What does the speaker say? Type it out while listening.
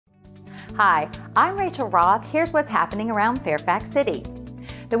Hi, I'm Rachel Roth. Here's what's happening around Fairfax City.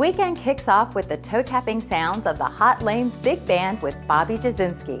 The weekend kicks off with the toe-tapping sounds of the Hot Lanes Big Band with Bobby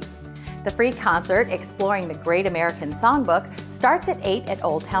Jasinski. The free concert, Exploring the Great American Songbook, starts at 8 at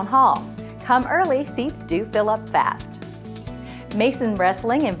Old Town Hall. Come early, seats do fill up fast. Mason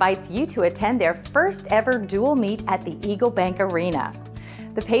Wrestling invites you to attend their first ever dual meet at the Eagle Bank Arena.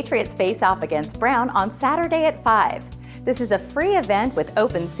 The Patriots face off against Brown on Saturday at 5. This is a free event with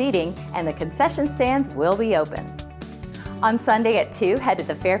open seating, and the concession stands will be open. On Sunday at 2, head to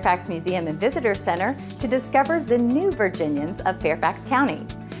the Fairfax Museum and Visitor Center to discover the new Virginians of Fairfax County.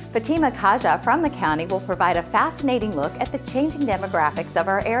 Fatima Kaja from the county will provide a fascinating look at the changing demographics of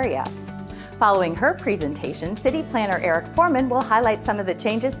our area. Following her presentation, City Planner Eric Foreman will highlight some of the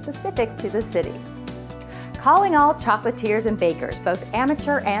changes specific to the city. Calling all chocolatiers and bakers, both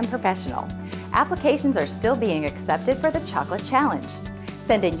amateur and professional. Applications are still being accepted for the Chocolate Challenge.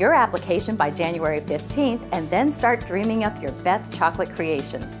 Send in your application by January 15th and then start dreaming up your best chocolate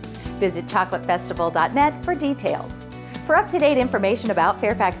creation. Visit chocolatefestival.net for details. For up-to-date information about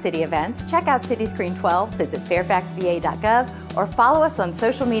Fairfax City events, check out City Screen 12, visit fairfaxva.gov, or follow us on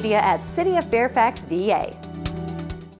social media at City of Fairfax VA.